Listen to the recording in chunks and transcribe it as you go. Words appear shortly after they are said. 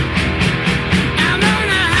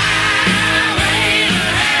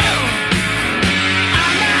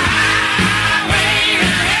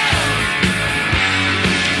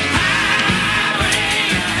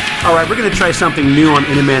All right, we're going to try something new on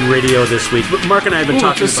Inner Man Radio this week. Mark and I have been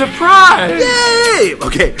talking about... surprise! Yay!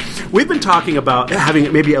 Okay, we've been talking about having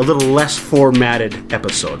maybe a little less formatted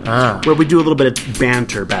episode, where we do a little bit of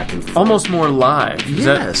banter back and forth. Almost more live.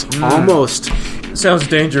 Yes, almost. Sounds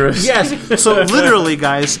dangerous. Yes. So literally,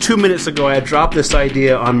 guys, 2 minutes ago, I dropped this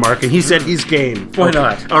idea on Mark, and he said he's game. Why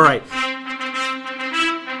not? All right.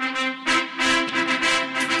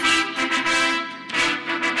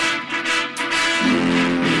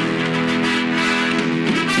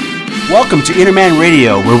 Welcome to Inner Man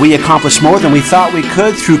Radio, where we accomplish more than we thought we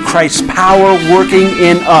could through Christ's power working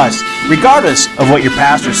in us, regardless of what your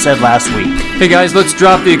pastor said last week. Hey guys, let's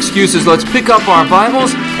drop the excuses. Let's pick up our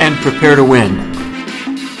Bibles and prepare to win.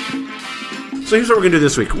 So here's what we're going to do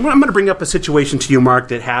this week. I'm going to bring up a situation to you, Mark,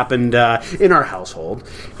 that happened in our household.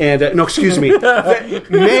 And, that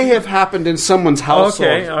may have happened in someone's household.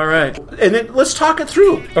 Okay, all right. And then let's talk it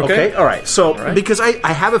through. Okay. All right. So, because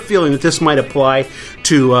I have a feeling that this might apply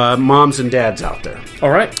to moms and dads out there.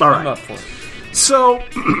 All right. I'm up for it. So,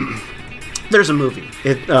 there's a movie.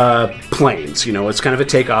 Planes. It's kind of a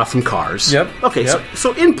takeoff from Cars. Yep. Okay, yep.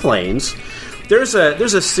 So in Planes... There's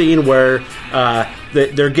a scene where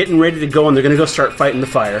they're getting ready to go and they're going to go start fighting the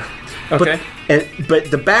fire. Okay. But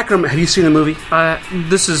the background... Have you seen the movie?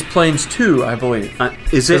 This is Planes 2, I believe.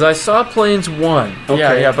 Is it? Because I saw Planes 1.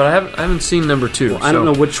 Okay. Yeah, but I haven't seen number 2. Well, I don't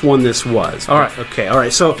know which one this was. All right. Okay, all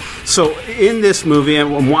right. So in this movie,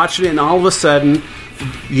 I'm watching it, and all of a sudden,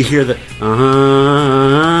 you hear the...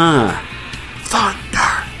 thunder.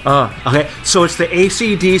 Okay, so it's the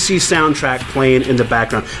AC/DC soundtrack playing in the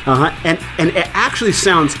background. And it actually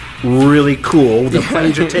sounds really cool. The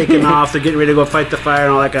planes are taking off, they're getting ready to go fight the fire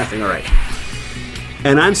and all that kind of thing. All right.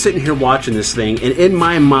 And I'm sitting here watching this thing, and in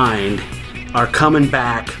my mind are coming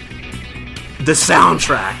back the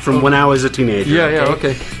soundtrack from when I was a teenager. Yeah,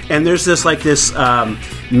 okay. And there's this,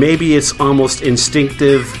 maybe it's almost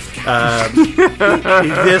instinctive...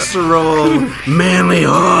 visceral, manly.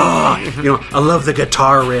 I love the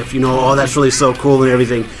guitar riff. That's really so cool and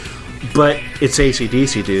everything. But it's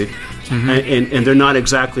AC/DC, dude, and they're not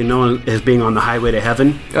exactly known as being on the highway to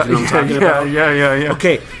heaven. You know what I'm talking about? Yeah.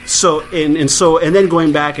 Okay, so and then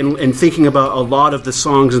going back and thinking about a lot of the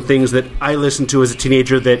songs and things that I listened to as a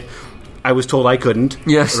teenager that I was told I couldn't.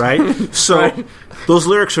 Yes. Right? So right. Those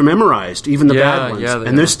lyrics are memorized, even the bad ones.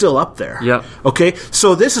 And they're still up there. Yeah. Okay?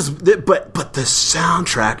 So this is... But the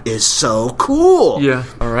soundtrack is so cool. Yeah.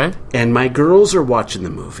 All right. And my girls are watching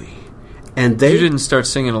the movie. And You didn't start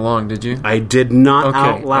singing along, did you? I did not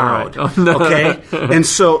out loud. Right. Oh, no. Okay? And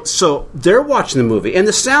so they're watching the movie. And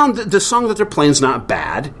the song that they're playing is not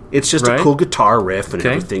bad. It's just a cool guitar riff and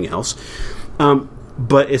everything else.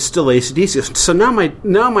 But it's still AC/DC. So now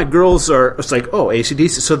my girls are... It's like, oh,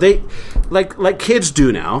 AC/DC. So they... Like kids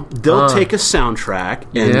do now. They'll take a soundtrack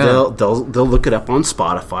and they'll look it up on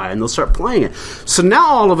Spotify and they'll start playing it. So now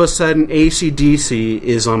all of a sudden AC/DC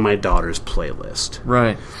is on my daughter's playlist.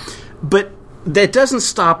 Right. But that doesn't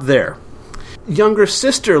stop there. Younger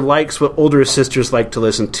sister likes what older sisters like to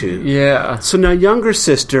listen to. Yeah. So now younger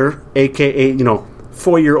sister, a.k.a.,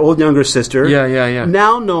 4-year-old younger sister... Yeah.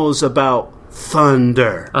 ...now knows about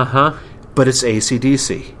thunder. But it's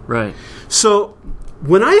AC/DC. Right. So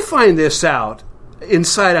when I find this out,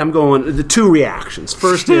 inside I'm going, the two reactions.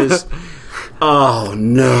 First is, oh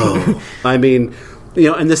no. I mean,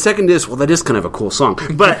 and the second is, well, that is kind of a cool song.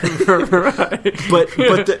 But but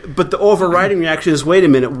the overriding reaction is, wait a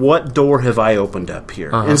minute, what door have I opened up here?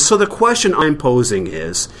 And so the question I'm posing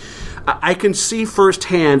is, I can see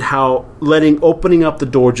firsthand how opening up the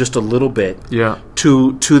door just a little bit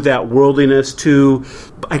to that worldliness,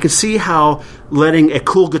 I can see how letting a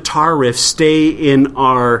cool guitar riff stay in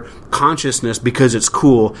our consciousness because it's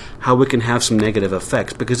cool, how it can have some negative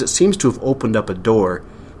effects, because it seems to have opened up a door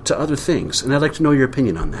to other things. And I'd like to know your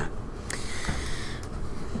opinion on that.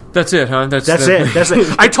 That's it, huh? That's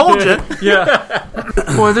it. I told you. Yeah.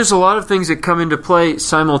 Boy, there's a lot of things that come into play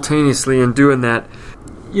simultaneously in doing that.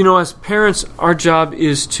 As parents, our job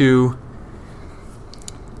is to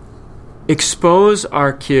expose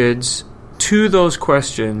our kids to those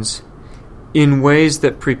questions in ways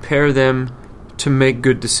that prepare them to make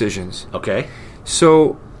good decisions. Okay.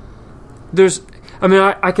 So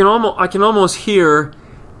I can almost hear,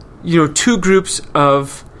 two groups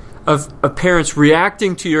of parents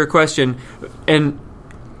reacting to your question, and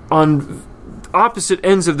on opposite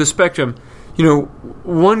ends of the spectrum.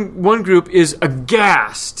 One group is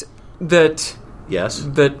aghast that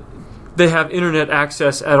they have internet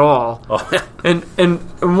access at all, and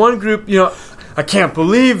one group, I can't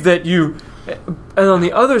believe that you. And on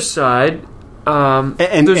the other side,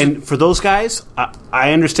 And for those guys,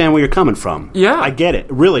 I understand where you're coming from. Yeah. I get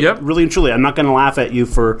it. Really, really and truly. I'm not going to laugh at you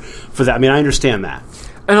for that. I mean, I understand that.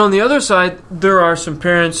 And on the other side, there are some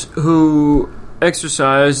parents who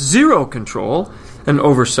exercise zero control and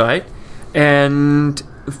oversight, and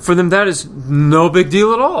for them that is no big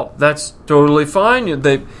deal at all. That's totally fine.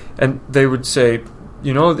 They would say,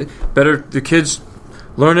 better the kids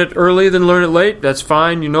learn it early than learn it late. That's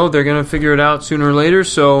fine. They're going to figure it out sooner or later.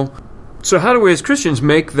 So how do we as Christians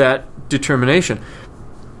make that determination?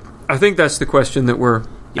 I think that's the question that we're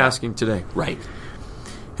asking today. Right.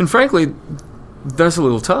 And frankly, that's a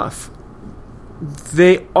little tough.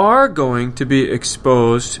 They are going to be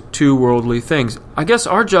exposed to worldly things. I guess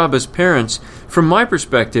our job as parents, from my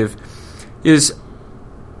perspective, is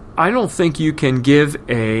I don't think you can give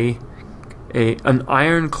an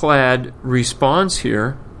ironclad response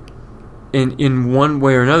here in one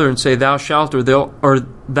way or another and say thou shalt or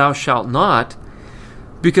thou shalt not,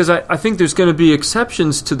 because I think there's going to be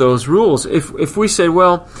exceptions to those rules. If we say,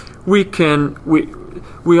 well, we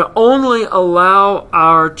only allow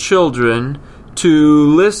our children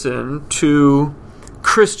to listen to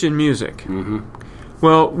Christian music. Mm-hmm.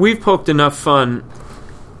 Well, we've poked enough fun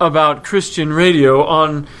about Christian radio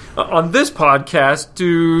on this podcast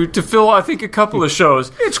to fill, I think, a couple of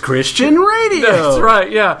shows. It's Christian radio. That's right,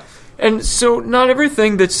 yeah. And so not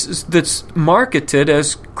everything that's marketed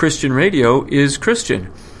as Christian radio is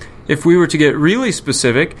Christian. If we were to get really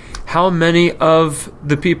specific, how many of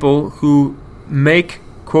the people who make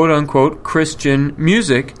quote-unquote Christian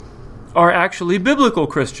music are actually biblical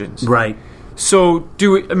Christians? Right. So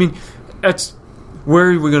that's where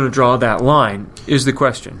are we going to draw that line is the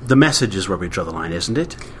question. The message is where we draw the line, isn't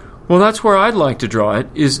it? Well, that's where I'd like to draw it,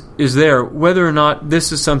 is there, whether or not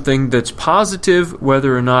this is something that's positive,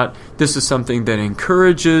 whether or not this is something that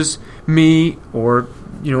encourages me or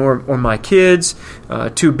my kids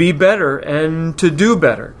to be better and to do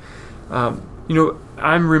better.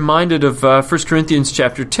 I'm reminded of 1 Corinthians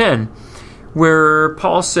chapter 10, where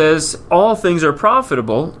Paul says, all things are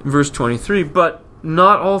profitable, verse 23, but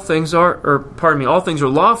not all things all things are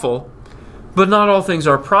lawful, but not all things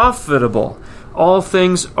are profitable. All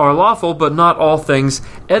things are lawful, but not all things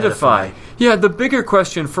edify. Yeah, the bigger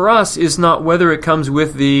question for us is not whether it comes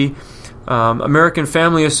with the American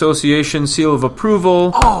Family Association seal of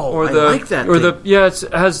approval, or I like that, or it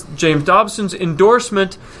has James Dobson's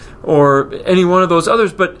endorsement, or any one of those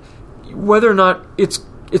others, but whether or not it's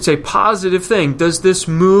a positive thing. Does this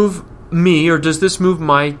move me, or does this move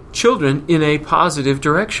my children in a positive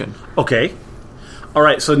direction? Okay. All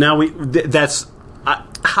right, so now that's...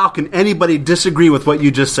 how can anybody disagree with what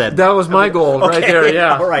you just said? That was my goal right there,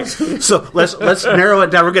 yeah. All right. So let's narrow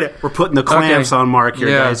it down. We're putting the clamps on Mark here,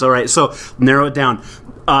 guys. All right. So narrow it down.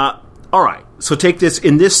 All right. So take this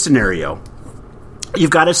in this scenario.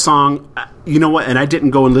 You've got a song, you know what, and I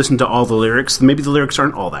didn't go and listen to all the lyrics. Maybe the lyrics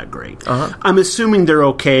aren't all that great. Uh-huh. I'm assuming they're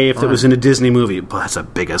okay if it was in a Disney movie. Well, that's a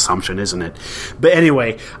big assumption, isn't it? But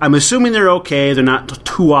anyway, I'm assuming they're okay. They're not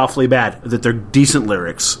too awfully bad, that they're decent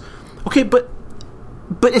lyrics. Okay, but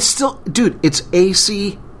it's still, dude, it's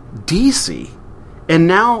AC/DC. And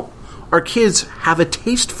now our kids have a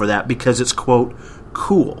taste for that because it's, quote,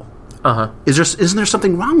 cool. Uh-huh. Isn't there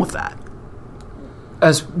something wrong with that?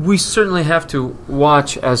 As we certainly have to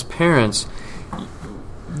watch as parents,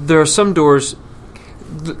 there are some doors.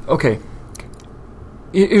 Okay,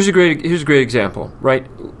 here's a great example, right?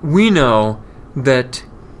 We know that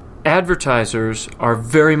advertisers are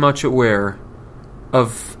very much aware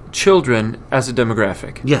of children as a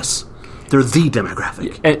demographic. Yes, they're the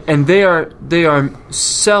demographic, and they are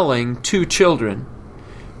selling to children,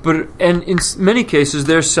 and in many cases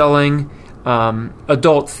they're selling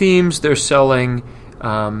adult themes. They're selling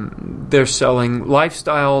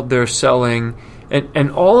lifestyle. They're selling,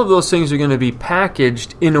 and all of those things are going to be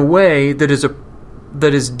packaged in a way that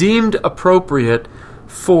is deemed appropriate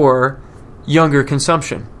for younger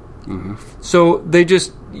consumption. Mm-hmm. So they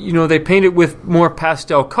just, they paint it with more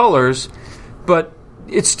pastel colors, but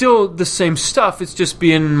it's still the same stuff. It's just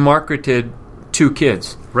being marketed to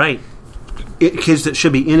kids. Right. Kids that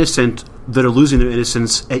should be innocent that are losing their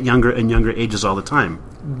innocence at younger and younger ages all the time.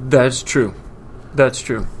 That's true.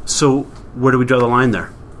 So where do we draw the line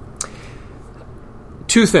there?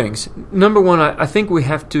 Two things. Number one, I think we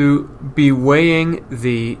have to be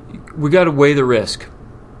we got to weigh the risk.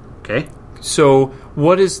 Okay. So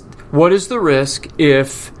what is the risk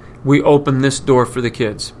if we open this door for the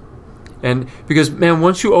kids? And because, man,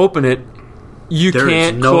 once you open it, you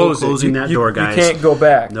can't no close closing that door, guys. You can't go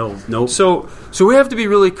back. No. So we have to be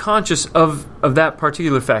really conscious of that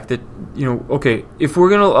particular fact that, okay, if we're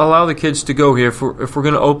going to allow the kids to go here, if we're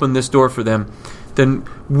going to open this door for them, then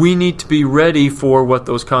we need to be ready for what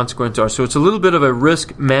those consequences are. So it's a little bit of a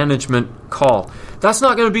risk management call. That's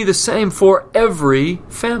not going to be the same for every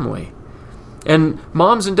family. And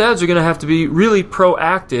moms and dads are going to have to be really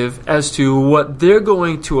proactive as to what they're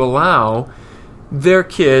going to allow their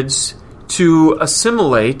kids to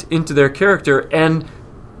assimilate into their character and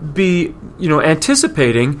be,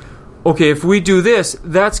 anticipating, okay, if we do this,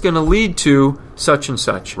 that's going to lead to such and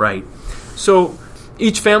such. Right. So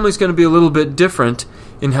each family is going to be a little bit different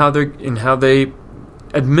in how they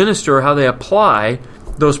administer, or how they apply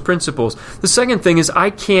those principles. The second thing is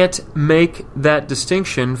I can't make that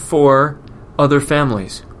distinction for other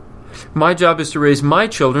families. My job is to raise my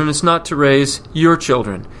children. It's not to raise your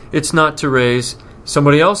children. It's not to raise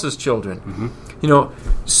somebody else's children. Mm-hmm.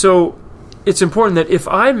 So it's important that if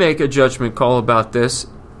I make a judgment call about this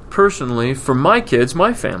personally for my kids,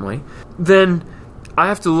 my family, then I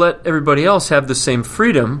have to let everybody else have the same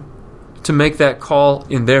freedom to make that call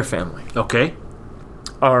in their family. Okay.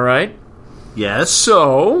 All right. Yes.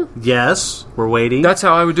 So. Yes, we're waiting. That's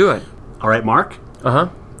how I would do it. All right, Mark. Uh-huh.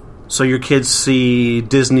 So your kids see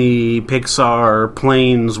Disney, Pixar,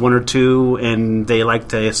 Planes 1 or 2, and they like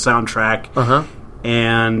the soundtrack,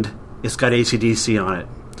 and it's got AC/DC on it.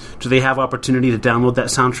 Do they have opportunity to download that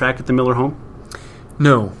soundtrack at the Miller home?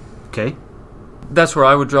 No. Okay. That's where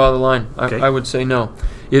I would draw the line. Okay. I would say no.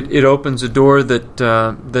 It opens a door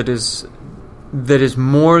that is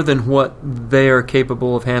more than what they are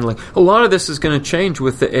capable of handling. A lot of this is going to change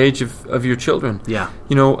with the age of your children. Yeah.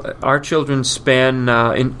 Our children span,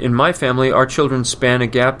 in my family, our children span a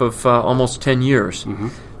gap of almost 10 years. Mm-hmm.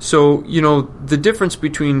 So, the difference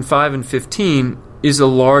between 5 and 15 is a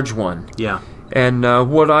large one. Yeah. And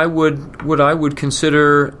what I would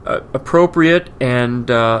consider appropriate and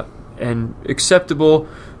acceptable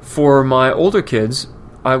for my older kids,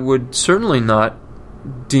 I would certainly not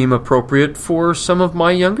deem appropriate for some of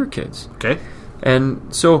my younger kids. Okay.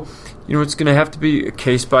 And so, it's going to have to be a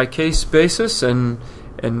case-by-case basis, and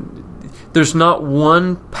there's not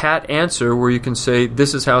one pat answer where you can say,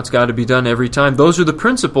 this is how it's got to be done every time. Those are the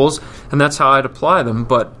principles, and that's how I'd apply them.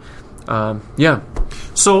 But, yeah.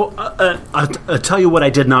 So I'll tell you what I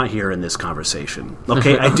did not hear in this conversation.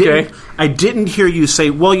 Okay, I didn't hear you say,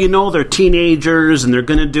 well, they're teenagers and they're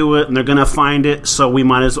going to do it and they're going to find it, so we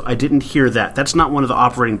might as well. I didn't hear that. That's not one of the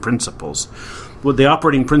operating principles. Well, the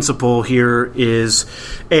operating principle here is,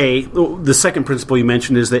 the second principle you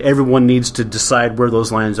mentioned is that everyone needs to decide where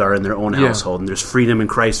those lines are in their own household, and there's freedom in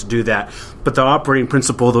Christ to do that. But the operating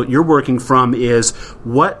principle that you're working from is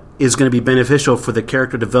what is going to be beneficial for the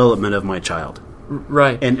character development of my child.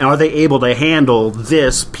 Right. And are they able to handle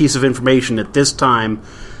this piece of information at this time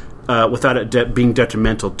without it being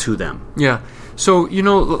detrimental to them? Yeah. So,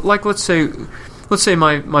 like let's say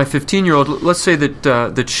my 15-year-old, let's say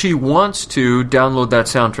that she wants to download that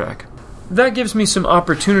soundtrack. That gives me some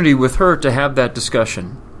opportunity with her to have that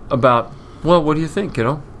discussion about, well, what do you think,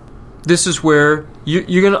 kiddo? This is where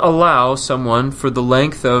you're going to allow someone for the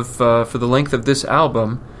length of this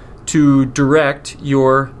album to direct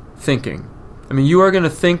your thinking. I mean, you are going to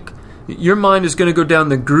think, your mind is going to go down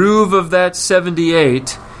the groove of that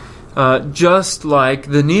 78, just like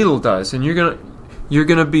the needle does, and you're going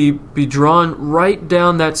to be drawn right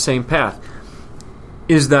down that same path.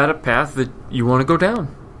 Is that a path that you want to go down?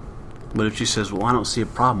 What if she says, well, I don't see a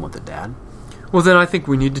problem with it, Dad? Well, then I think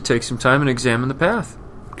we need to take some time and examine the path.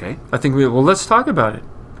 Okay. I think let's talk about it.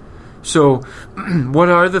 So, what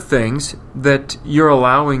are the things that you're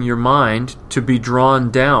allowing your mind to be drawn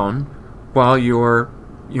down while you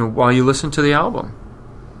listen to the album?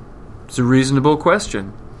 It's a reasonable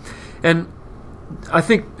question. And I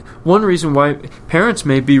think one reason why parents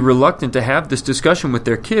may be reluctant to have this discussion with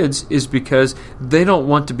their kids is because they don't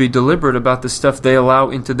want to be deliberate about the stuff they allow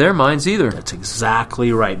into their minds either. That's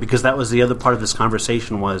exactly right, because that was the other part of this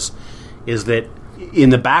conversation is that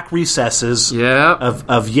in the back recesses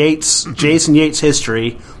of Jason Yates'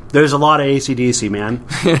 history, there's a lot of AC/DC, man.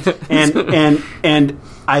 and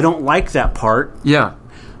I don't like that part. Yeah.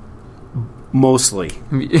 Mostly.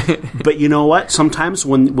 But you know what? Sometimes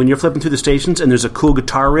when you're flipping through the stations and there's a cool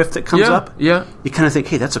guitar riff that comes up, you kind of think,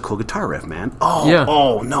 hey, that's a cool guitar riff, man.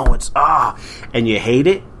 Oh, no, it's and you hate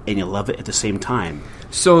it and you love it at the same time.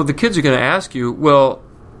 So the kids are going to ask you, well,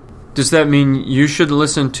 does that mean you shouldn't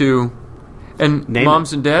listen to... And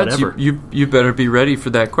moms and dads, you better be ready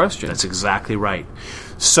for that question. That's exactly right.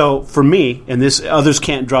 So for me, and this others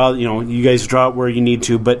can't draw, you guys draw it where you need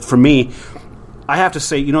to, but for me, I have to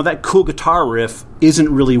say, that cool guitar riff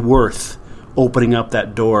isn't really worth opening up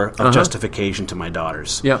that door of justification to my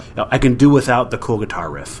daughters. Yeah. I can do without the cool guitar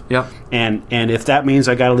riff. Yeah. And if that means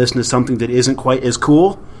I got to listen to something that isn't quite as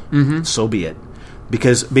cool, so be it.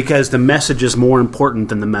 Because the message is more important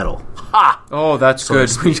than the metal. Ha! Oh, that's good.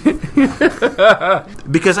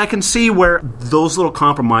 Because I can see where those little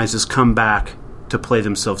compromises come back to play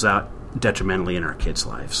themselves out detrimentally in our kids'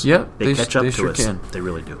 lives. Yeah, they catch up to sure us. Can. They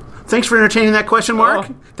really do. Thanks for entertaining that question, Mark.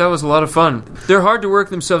 Oh, that was a lot of fun. They're hard to work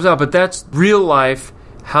themselves out, but that's real life.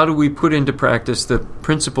 How do we put into practice the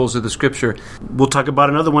principles of the Scripture? We'll talk about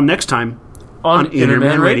another one next time on Inner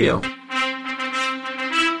Man Radio.